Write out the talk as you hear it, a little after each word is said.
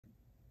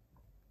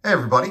Hey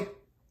everybody,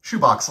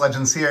 Shoebox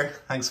Legends here.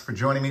 Thanks for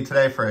joining me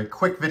today for a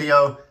quick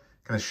video.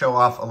 Going to show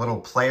off a little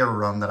player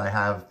run that I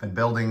have been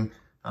building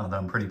that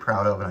I'm pretty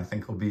proud of, and I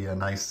think will be a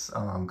nice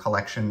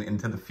collection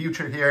into the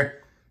future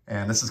here.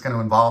 And this is going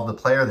to involve the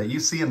player that you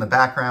see in the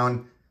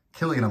background,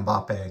 Kylian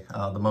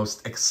Mbappe, the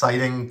most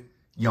exciting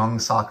young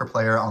soccer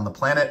player on the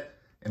planet,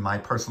 in my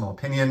personal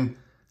opinion.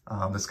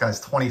 This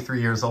guy's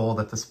 23 years old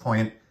at this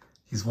point.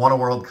 He's won a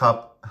World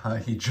Cup.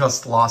 He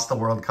just lost a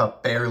World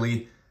Cup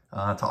barely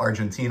to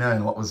Argentina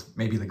in what was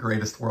maybe the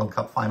greatest World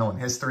Cup final in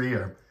history,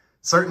 or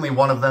certainly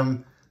one of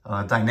them.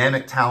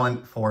 Dynamic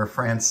talent for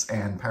France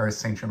and Paris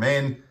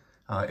Saint-Germain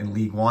in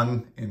Ligue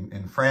 1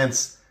 in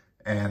France,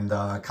 and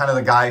kind of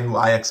the guy who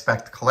I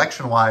expect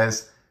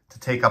collection-wise to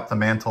take up the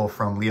mantle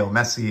from Leo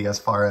Messi as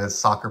far as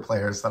soccer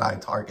players that I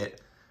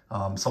target.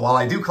 So while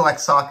I do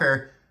collect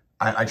soccer,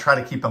 I try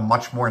to keep a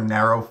much more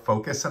narrow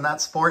focus in that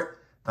sport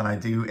than I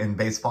do in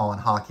baseball and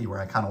hockey, where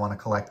I kind of want to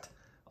collect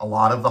a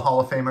lot of the Hall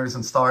of Famers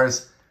and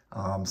stars.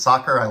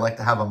 Soccer, I like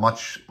to have a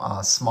much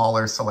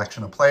smaller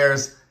selection of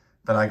players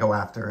that I go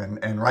after.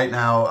 And right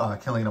now,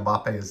 Kylian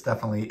Mbappe is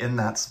definitely in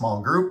that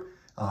small group.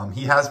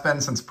 He has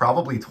been since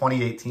probably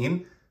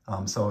 2018.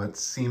 So it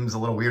seems a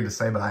little weird to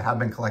say, but I have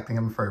been collecting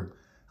him for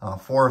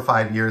 4 or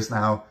 5 years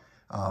now.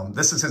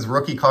 This is his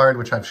rookie card,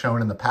 which I've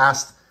shown in the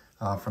past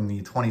from the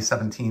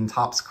 2017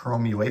 Topps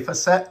Chrome UEFA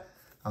set.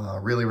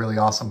 Really, really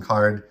awesome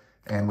card.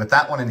 And with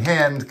that one in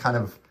hand, kind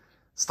of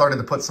started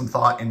to put some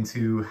thought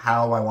into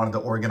how I wanted to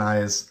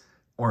organize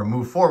or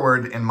move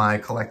forward in my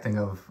collecting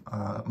of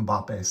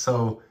Mbappe.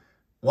 So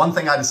one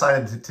thing I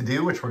decided to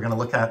do, which we're going to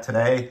look at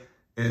today,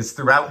 is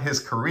throughout his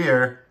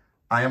career,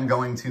 I am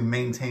going to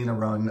maintain a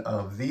run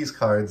of these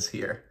cards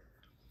here.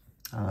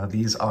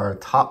 These are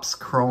Topps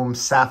Chrome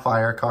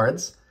Sapphire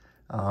cards.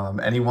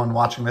 Anyone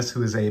watching this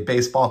who is a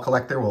baseball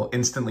collector will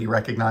instantly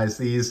recognize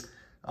these.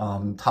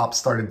 Topps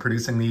started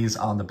producing these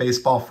on the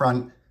baseball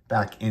front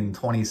back in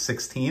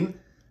 2016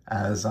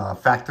 as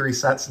factory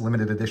sets,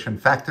 limited edition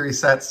factory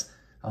sets,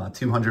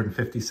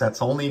 250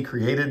 sets only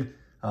created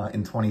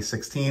in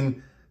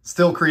 2016.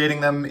 Still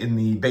creating them in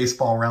the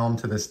baseball realm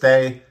to this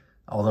day,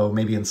 although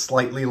maybe in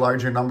slightly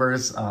larger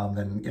numbers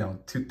than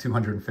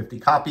 250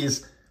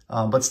 copies,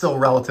 but still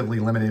relatively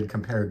limited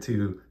compared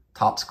to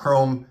Topps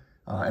Chrome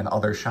and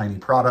other shiny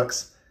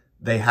products.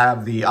 They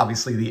have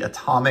obviously the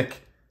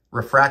atomic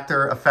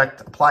refractor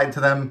effect applied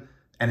to them,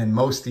 and in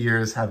most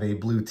years have a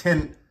blue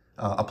tint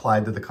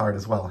applied to the card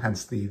as well,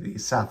 hence the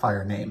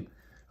Sapphire name.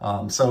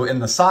 So in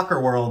the soccer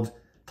world,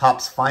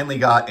 Topps finally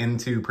got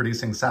into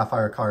producing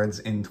Sapphire cards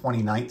in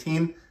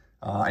 2019.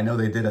 I know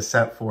they did a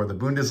set for the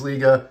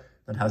Bundesliga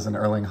that has an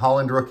Erling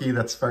Haaland rookie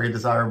that's very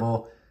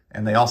desirable.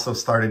 And they also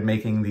started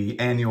making the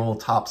annual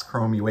Topps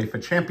Chrome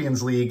UEFA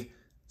Champions League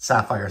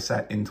Sapphire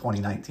set in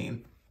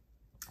 2019.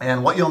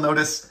 And what you'll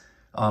notice,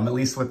 at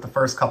least with the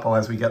first couple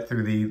as we get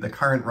through the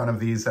current run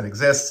of these that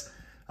exists,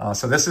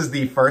 so this is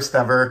the first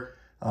ever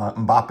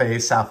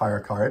Mbappe Sapphire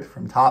card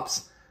from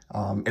Topps.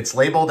 It's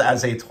labeled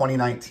as a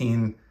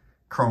 2019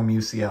 Chrome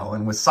UCL.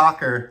 And with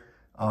soccer,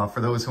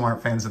 for those who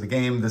aren't fans of the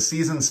game, the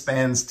season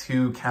spans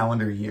 2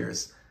 calendar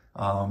years,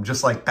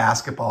 just like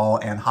basketball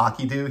and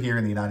hockey do here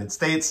in the United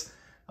States.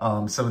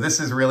 So this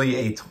is really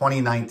a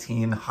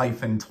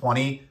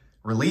 2019-20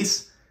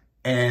 release.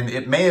 And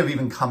it may have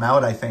even come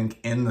out, I think,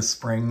 in the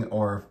spring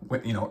or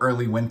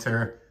early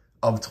winter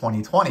of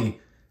 2020.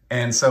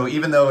 And so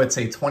even though it's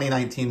a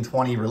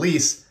 2019-20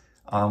 release,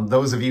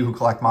 those of you who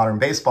collect modern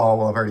baseball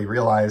will have already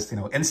realized,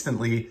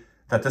 instantly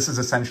that this is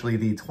essentially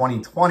the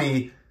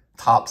 2020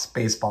 Topps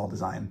baseball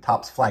design,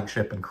 Topps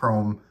flagship and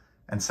Chrome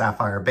and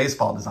Sapphire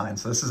baseball design.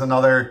 So this is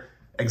another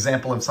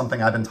example of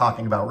something I've been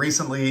talking about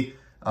recently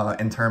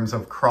in terms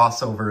of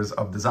crossovers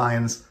of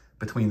designs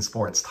between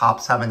sports.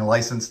 Topps having a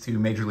license to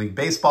Major League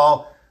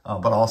Baseball,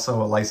 but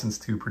also a license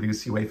to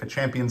produce UEFA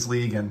Champions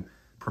League and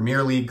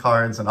Premier League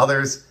cards and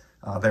others.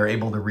 They're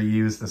able to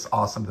reuse this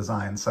awesome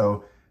design.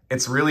 So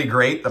it's really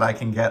great that I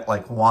can get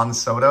like Juan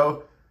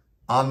Soto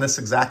on this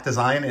exact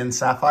design in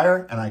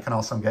Sapphire, and I can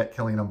also get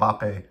Kylian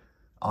Mbappe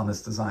on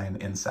this design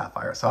in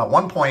Sapphire. So at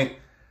one point,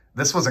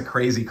 this was a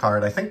crazy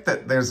card. I think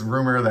that there's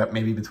rumor that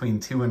maybe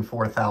between 2,000 and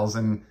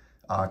 4,000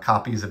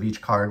 copies of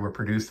each card were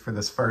produced for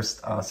this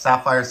first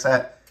Sapphire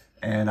set.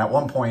 And at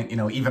one point,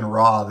 even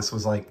raw, this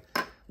was like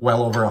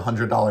well over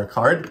 $100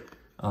 card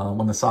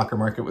when the soccer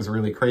market was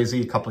really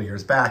crazy a couple of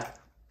years back.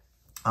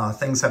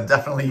 Things have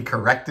definitely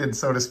corrected,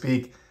 so to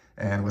speak,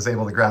 and was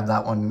able to grab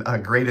that one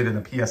graded in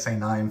a PSA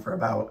 9 for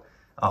about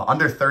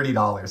under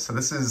 $30. So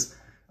this is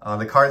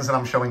the cards that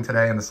I'm showing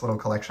today, and this little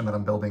collection that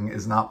I'm building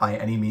is not by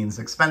any means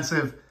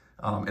expensive.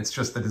 It's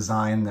just the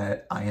design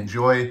that I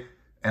enjoy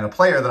and a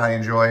player that I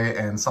enjoy,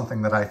 and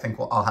something that I think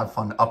I'll have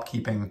fun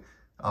upkeeping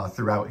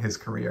throughout his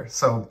career.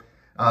 So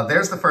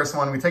there's the first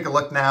one. We take a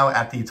look now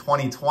at the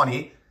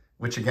 2020,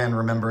 which again,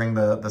 remembering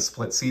the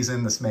split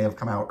season, this may have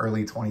come out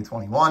early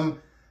 2021.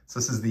 So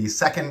this is the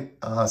second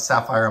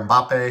Sapphire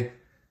Mbappe.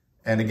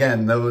 And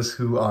again, those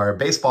who are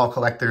baseball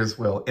collectors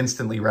will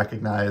instantly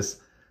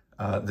recognize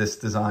this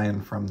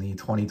design from the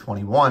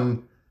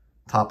 2021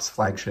 Topps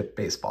flagship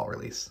baseball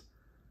release.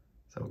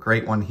 So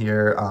great one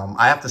here.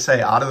 I have to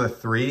say, out of the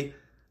three,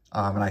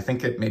 and I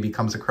think it maybe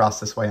comes across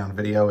this way on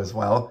video as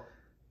well,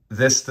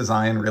 this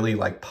design really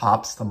like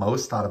pops the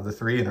most out of the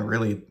three, and it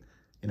really,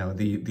 you know,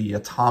 the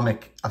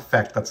atomic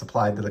effect that's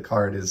applied to the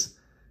card is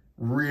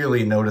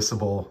really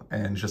noticeable.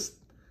 And just,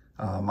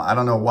 I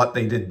don't know what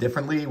they did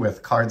differently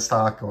with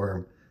cardstock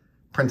or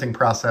printing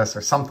process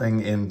or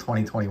something in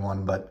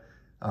 2021, but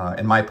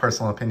in my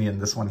personal opinion,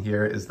 this one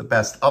here is the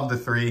best of the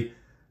three.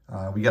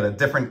 We got a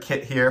different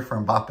kit here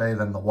from Mbappe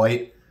than the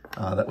white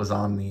that was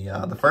on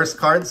the first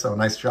card, so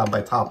nice job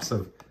by Topps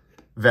of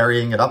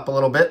varying it up a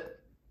little bit.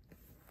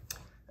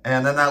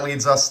 And then that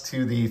leads us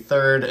to the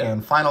third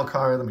and final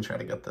card. Let me try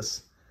to get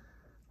this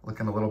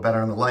looking a little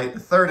better in the light. The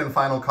third and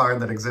final card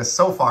that exists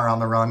so far on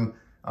the run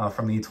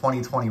from the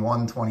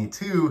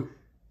 2021-22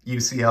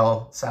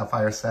 UCL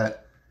Sapphire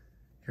set.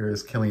 Here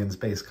is Kylian's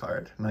base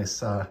card.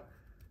 Nice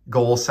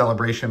goal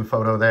celebration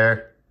photo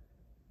there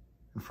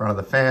in front of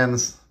the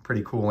fans.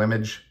 Pretty cool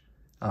image.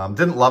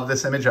 Didn't love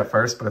this image at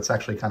first, but it's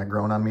actually kind of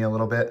grown on me a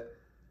little bit.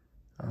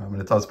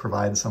 And it does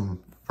provide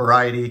some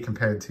variety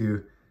compared to,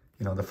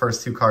 you know, the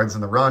first two cards in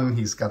the run.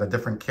 He's got a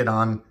different kit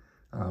on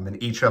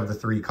in each of the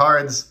three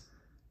cards,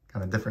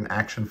 kind of different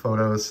action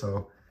photos.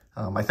 So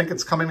I think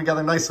it's coming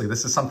together nicely.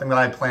 This is something that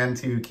I plan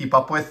to keep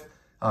up with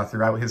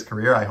throughout his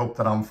career. I hope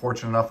that I'm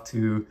fortunate enough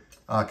to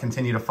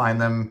continue to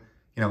find them,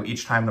 you know,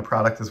 each time the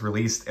product is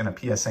released in a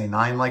PSA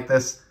 9 like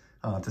this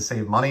to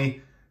save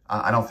money.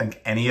 I don't think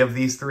any of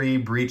these three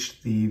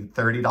breached the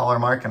 $30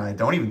 mark, and I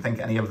don't even think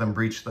any of them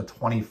breached the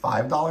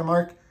 $25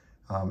 mark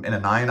in a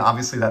 9.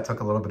 Obviously, that took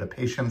a little bit of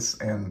patience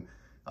and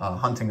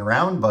hunting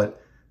around,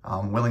 but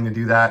I'm willing to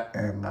do that.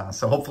 And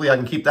so hopefully I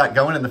can keep that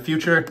going in the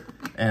future.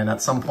 And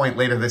at some point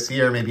later this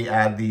year, maybe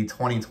add the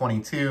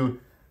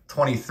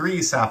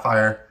 2022-23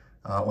 Sapphire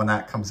when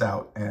that comes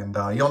out. And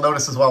you'll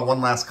notice as well,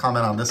 one last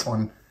comment on this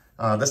one.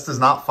 This does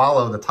not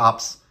follow the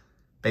Topps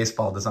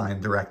baseball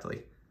design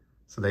directly.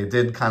 So they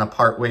did kind of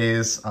part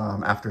ways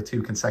after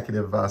two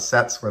consecutive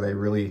sets where they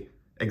really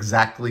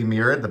exactly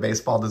mirrored the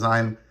baseball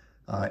design.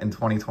 In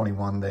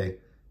 2021, they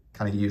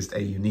kind of used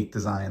a unique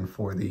design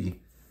for the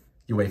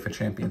UEFA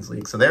Champions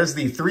League. So there's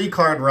the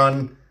 3-card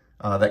run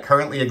that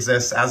currently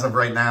exists as of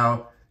right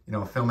now, you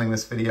know, filming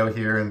this video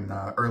here in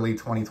early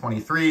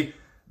 2023.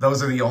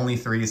 Those are the only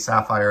 3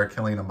 Sapphire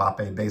Kylian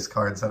Mbappe base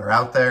cards that are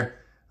out there.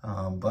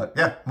 But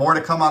yeah, more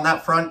to come on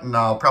that front, and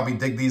I'll probably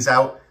dig these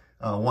out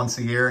once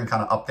a year and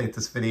kind of update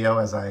this video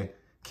as I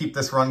keep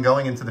this run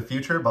going into the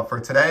future. But for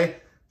today,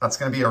 that's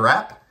going to be a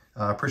wrap.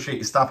 Appreciate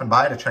you stopping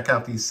by to check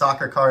out these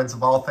soccer cards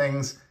of all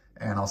things,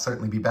 and I'll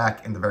certainly be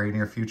back in the very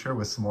near future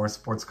with some more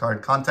sports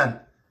card content.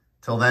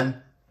 Till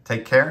then,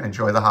 take care and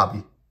enjoy the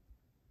hobby.